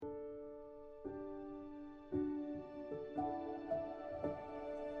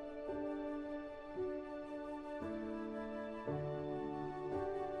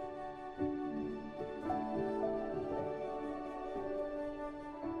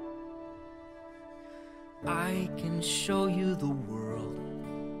I can show you the world,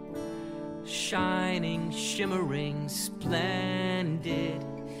 shining, shimmering, splendid.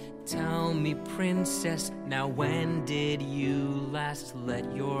 Tell me, princess, now when did you last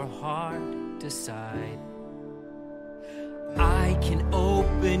let your heart decide? I can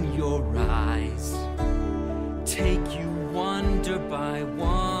open your eyes, take you wonder by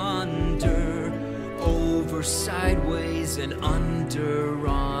wonder, over, sideways, and under,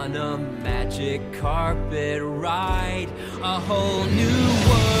 on a magic carpet ride. A whole new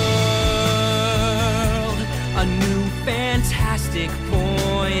world, a new fantastic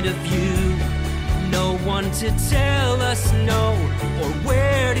point of view. No one to tell us no, or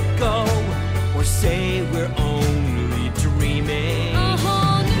where to go, or say we're only dreaming. A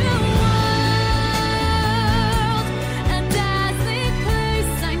whole new world, a dazzling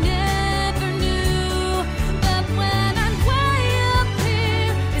place I never knew. But when I'm way up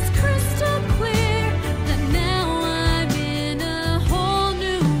here, it's crystal clear that now I'm in a whole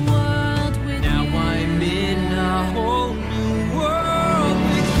new world with Now you. I'm in a whole new world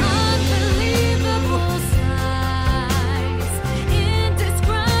with you. Unbelievable sights,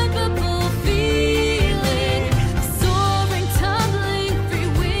 indescribable feeling, soaring, tumbling,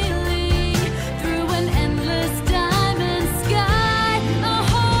 freewheeling through an endless diamond sky. A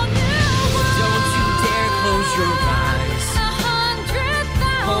whole new world. Don't you dare close your eyes.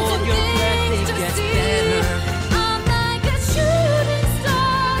 100,000 Hold your breath, things it to gets see. better. I'm like a shooting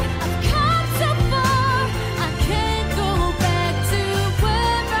star. I've come so far. I can't go back to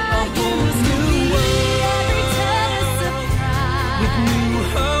where I whole used to new be. world. Every turn a surprise. With new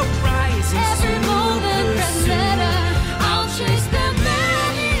horizons Every to moment that pursue. matter, I'll chase them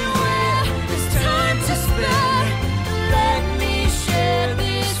anywhere. There's time to spare. Let me share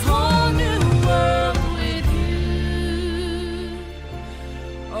this whole new world with you.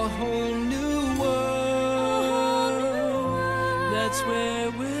 A whole new world. That's where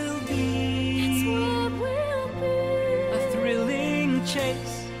we'll be. That's where we'll be. A thrilling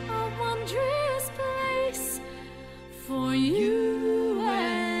chase A wondrous place for you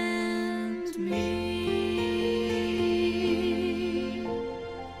and me.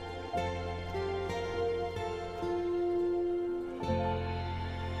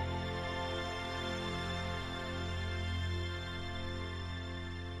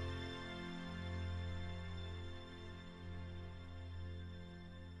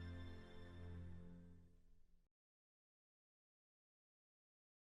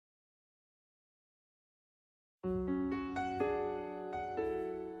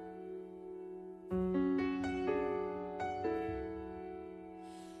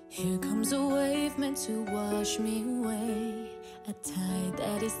 Here comes a wave meant to wash me away, a tide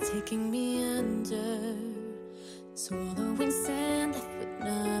that is taking me under, swallowing sand left with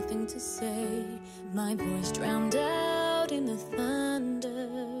nothing to say, my voice drowned out in the thunder.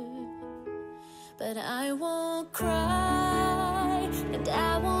 But I won't cry, and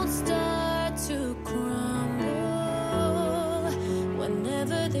I won't start to crumble.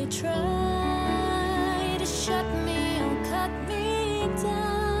 Whenever they try to shut me or cut me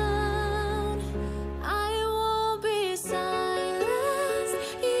down, I won't be silenced.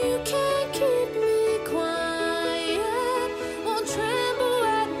 You can't keep me quiet. Won't tremble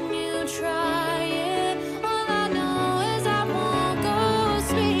when you try it. All I know is I won't go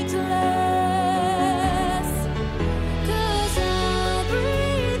speechless. 'Cause I'll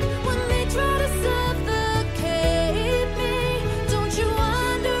breathe when they try to suffocate me. Don't you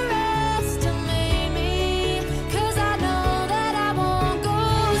underestimate me, 'cause I know that I won't go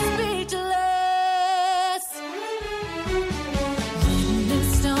speechless. Written in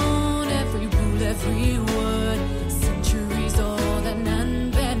stone, every rule, every word, centuries old and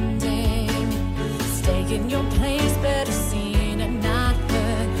unbending. Stay in your place, better seen and not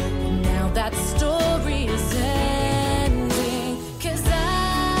heard. Well, now that story is ending. 'Cause I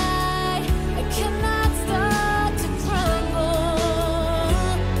cannot start to crumble.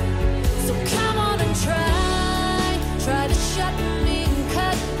 So come on and try to shut me and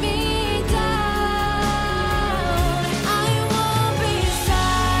cut me down. I won't be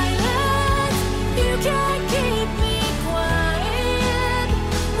silent. You can't keep me quiet.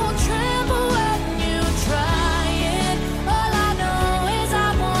 Won't tremble when you try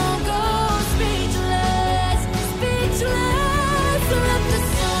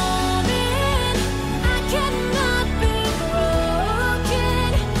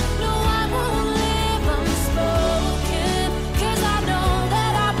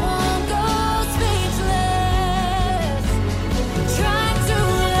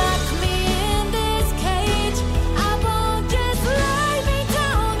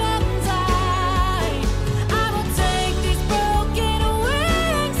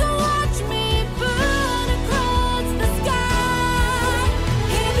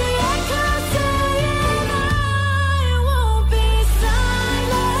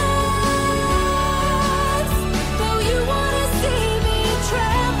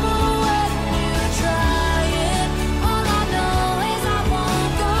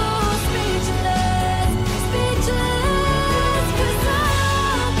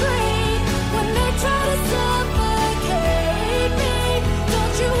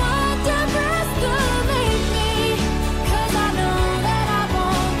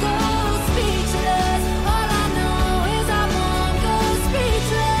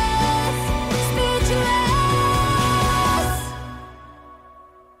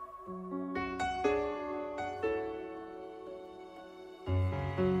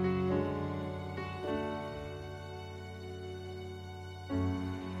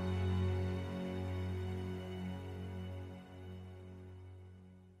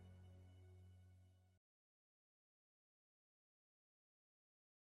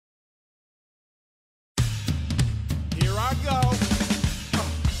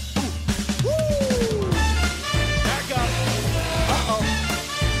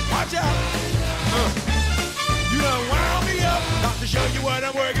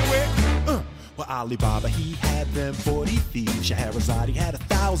Alibaba, he had them 40 thieves. Scheherazade, he had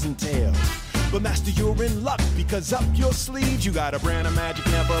 1,000 tales. But master, you're in luck, because up your sleeves you got a brand of magic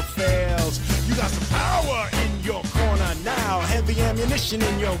never fails. You got some power in your corner now, heavy ammunition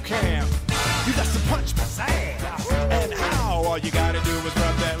in your camp. You got some punch pizzazz, and how? All you gotta do is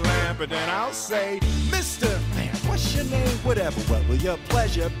rub that lamp, and then I'll say, Mr. Man, what's your name? Whatever, what will your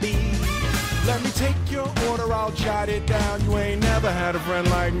pleasure be? Let me take your order, I'll jot it down. You ain't never had a friend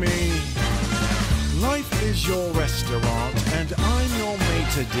like me. Life is your restaurant, and I'm your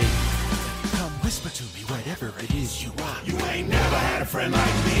maitre d'. Come whisper to me whatever it is you want. You ain't never had a friend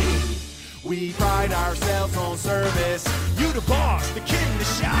like me. We pride ourselves on service. You the boss, the king, the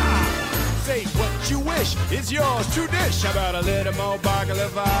shop. Say what you wish, it's yours to dish. How about a little more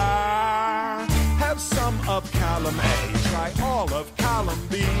baklava? Have some of column A, try all of column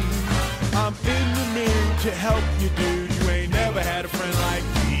B. I'm in the mood to help you, dude. You ain't never had a friend like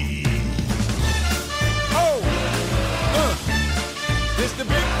me. Oh, this the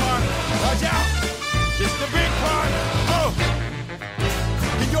big part. Watch out. This the big part. Oh,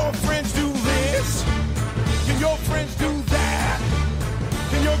 can your friends do this? Can your friends do that?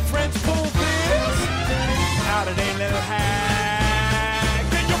 Can your friends pull this? How do they little hack?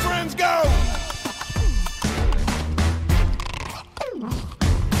 Can your friends go?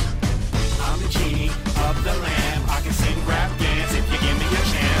 I'm the genie of the lamp. I can sing, rap, dance if you give me a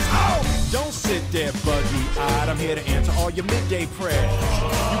chance. Oh, don't sit there buggy-eyed. I'm here to answer all your midday prayers.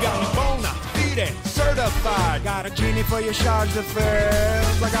 You got me bona fide, certified. Got a genie for your charge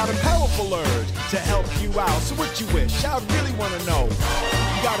d'affaires. I got a powerful urge to help you out. So what you wish? I really want to know.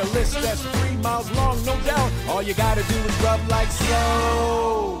 You got a list that's 3 miles long, no doubt. All you gotta do is rub like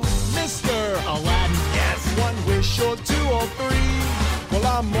so. Mr. Aladdin, yes, 1 wish or 2 or 3. Well,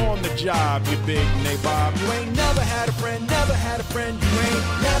 I'm on the job, you big nabob. You ain't never had a friend, never had a friend. You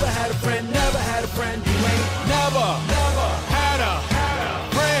ain't never had a friend, never had a friend. You ain't never had a friend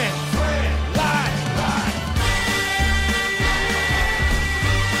like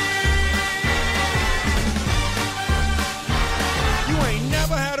you ain't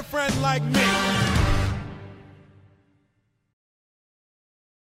never had a friend like me.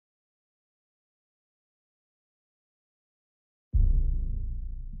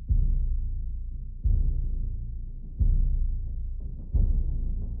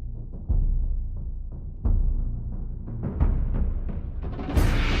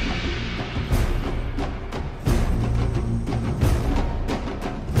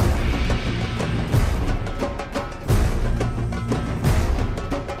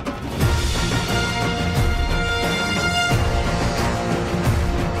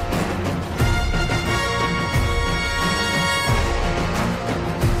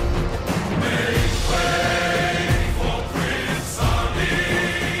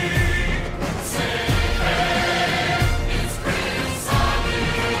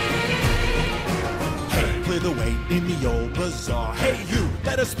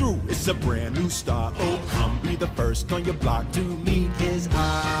 It's a brand new start. Oh, come be the first on your block to meet his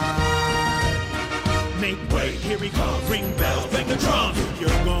eye. Make way, here he comes. Ring bells, bang the drums.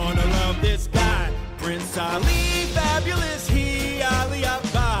 You're gonna love this guy. Prince Ali, fabulous he, Ali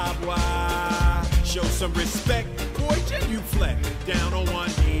Ababa. Show some respect, boy, genuflect down on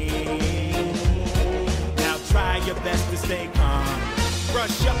one knee. Now try your best to stay calm.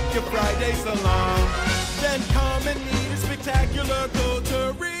 Brush up your Friday salon. Then come and meet a spectacular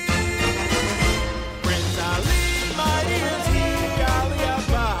coterie. Ali, mighty as he, Ali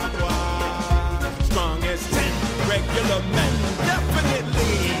Ababa. Strong as 10 regular men,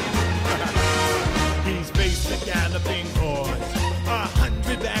 definitely. He's faced the galloping horse,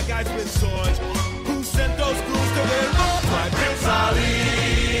 100 bad guys with swords. Who sent those ghouls to their lord? My Prince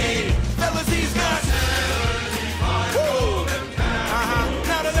Ali. Fellas, he's got. Woo!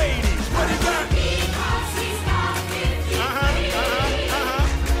 Now the ladies, what he got?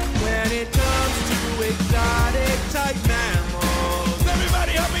 When it comes to exotic type mammals.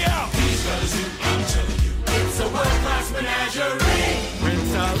 Everybody help me out. He's got a zoo, I'm telling you. It's a world-class menagerie.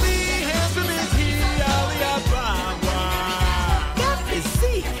 Prince Ali, handsome is he, Ali Ababa. Got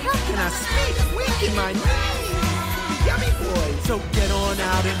physique, how can I speak? Weak in my knees. Yummy boy. So get on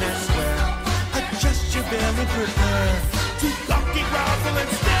out in that square. Adjust your veil and prepare to gawky, grovel and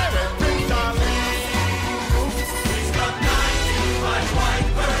stare at Prince Ali. He's got 95 white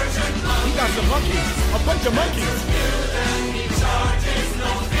Persian monkeys. He got some monkeys, a bunch of monkeys. And he charges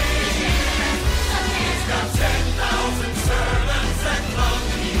no fee. He's got 10,000 servants and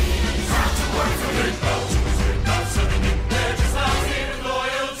monkeys. Hard to work for big boat. Not serving him. They're just lousy with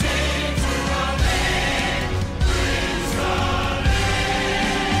loyalty to Ali. Prince Ali.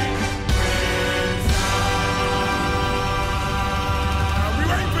 Prince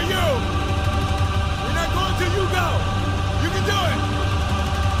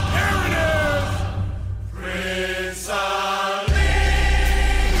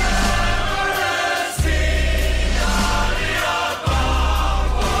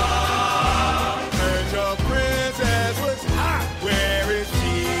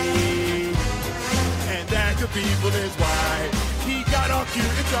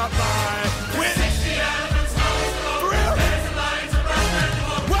drop by. With 60 elephants, always go. For real? Bears and lions are rough and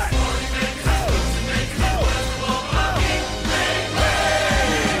wolves. What? 40 makers, boots and makers, festival hockey. Make way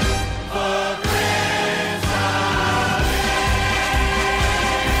for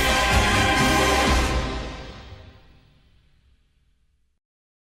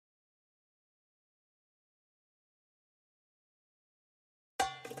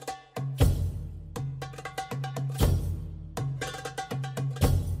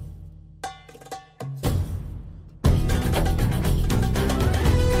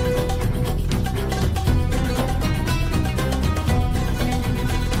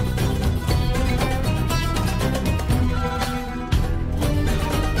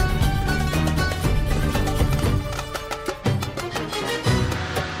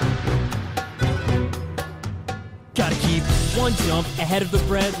Gotta keep one jump ahead of the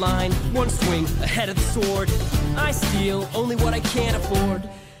bread line, one swing ahead of the sword. I steal only what I can't afford,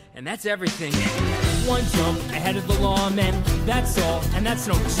 and that's everything. One jump ahead of the lawmen, that's all, and that's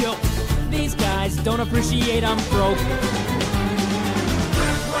no joke. These guys don't appreciate I'm broke.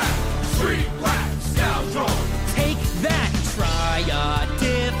 street rap, scoundrel. Take that, try a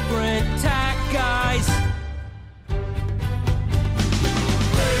different tack, guys.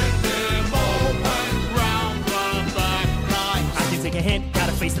 I can take a hint,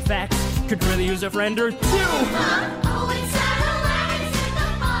 gotta face the facts. Could really use a friend or two. Oh, it's Satellite's in the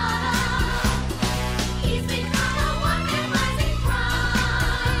bottom. He's become a one-man rising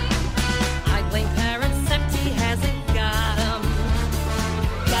crime. I blame parents, except he hasn't got 'em.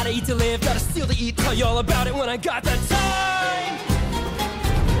 Gotta eat to live, gotta steal to eat. Tell you all about it when I got the time.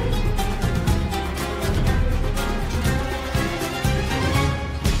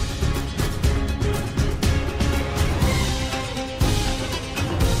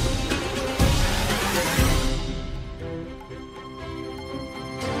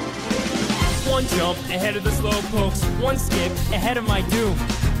 One jump ahead of the slow pokes, one skip ahead of my doom.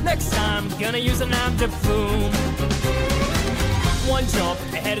 Next time, gonna use an arm to boom. One jump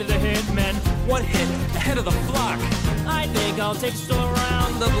ahead of the hitmen, one hit ahead of the flock. I think I'll take you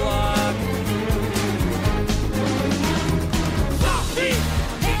around the block.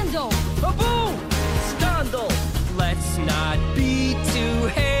 Handle. A boom! Scandal! Let's not be too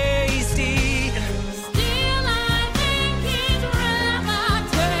hasty. Still, I think he's rather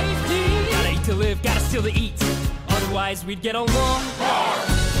tasty. Gotta eat to live, gotta steal to eat. Otherwise, we'd get along.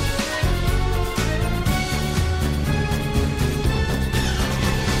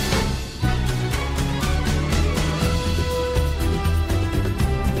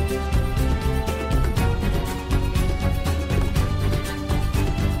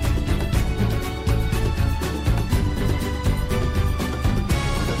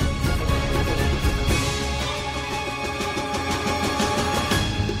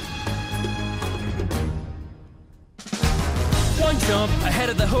 One jump ahead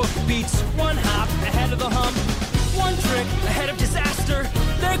of the hoof beats, one hop ahead of the hump. One trick ahead of disaster.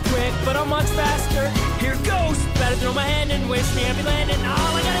 They're quick, but I'm much faster. Here goes, better throw my hand and wish me happy landing.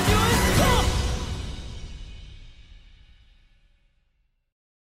 All I gotta do is jump.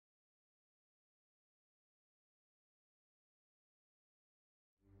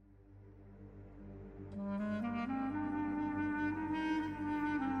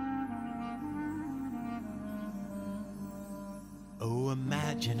 Oh,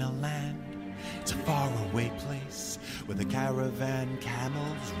 imagine a land, it's a faraway place where the caravan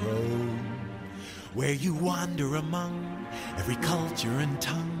camels roam, where you wander among every culture and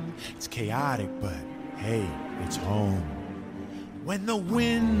tongue. It's chaotic, but hey, it's home. When the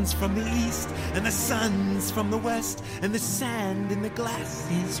wind's from the east and the sun's from the west and the sand in the glass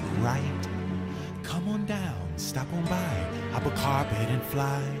is right, come on down, stop on by, hop a carpet and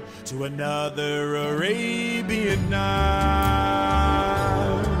fly to another Arabian night.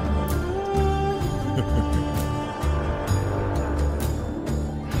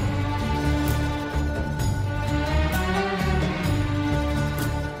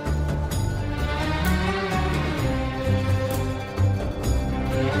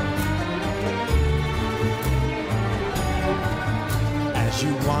 As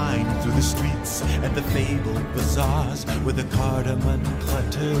you wind through the streets and the fabled bazaars with the cardamom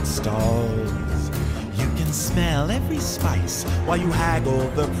cluttered stalls, you can smell every spice while you haggle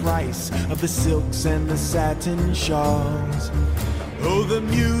the price of the silks and the satin shawls. Oh, the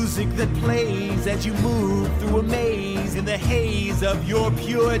music that plays as you move through a maze in the haze of your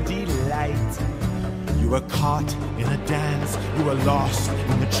pure delight. You are caught in a dance, you are lost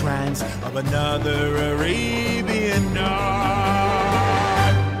in the trance of another Arabian night.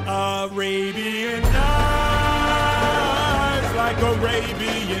 Arabian nights, like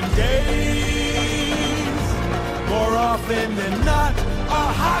Arabian Arabian days, more often than not,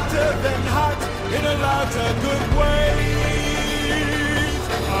 are hotter than hot in a lot of good ways.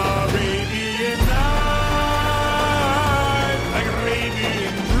 Arabian night, like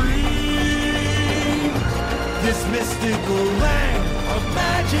Arabian dream. This mystical land of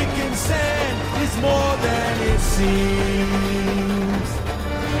magic and sand is more than it seems.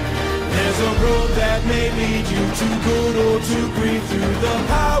 There's a road that may lead you to good or to grief through the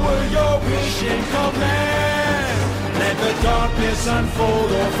power your wish and command. Let the darkness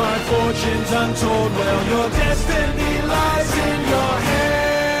unfold or find fortunes untold. Well, your destiny lies in your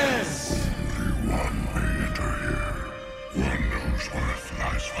hands. Only one may enter here. One whose worth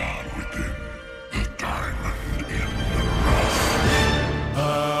lies far within the diamond in the rough.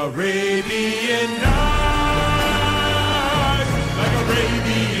 Arabian nights, like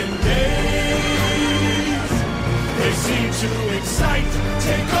Arabian days. They seem to excite,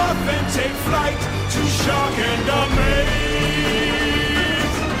 take off and take flight, to shock and amaze.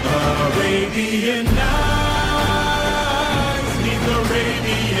 Arabian nights, neath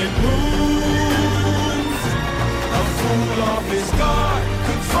Arabian moons. A fool off his guard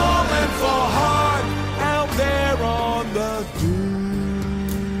could fall and fall hard out there on the dunes.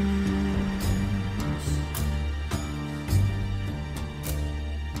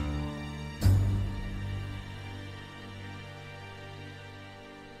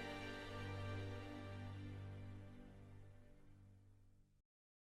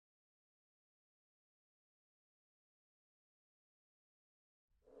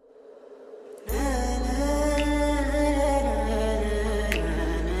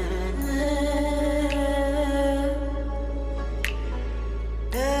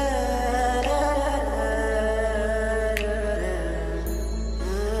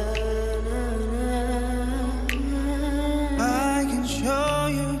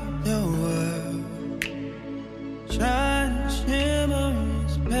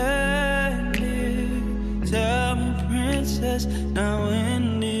 Now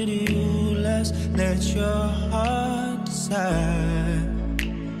when did you last let your heart decide?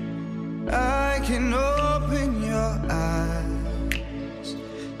 I can open your eyes,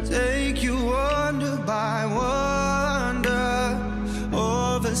 take you wonder by wonder,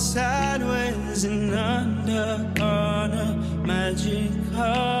 over, sideways and under, on a magic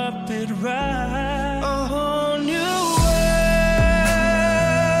carpet ride.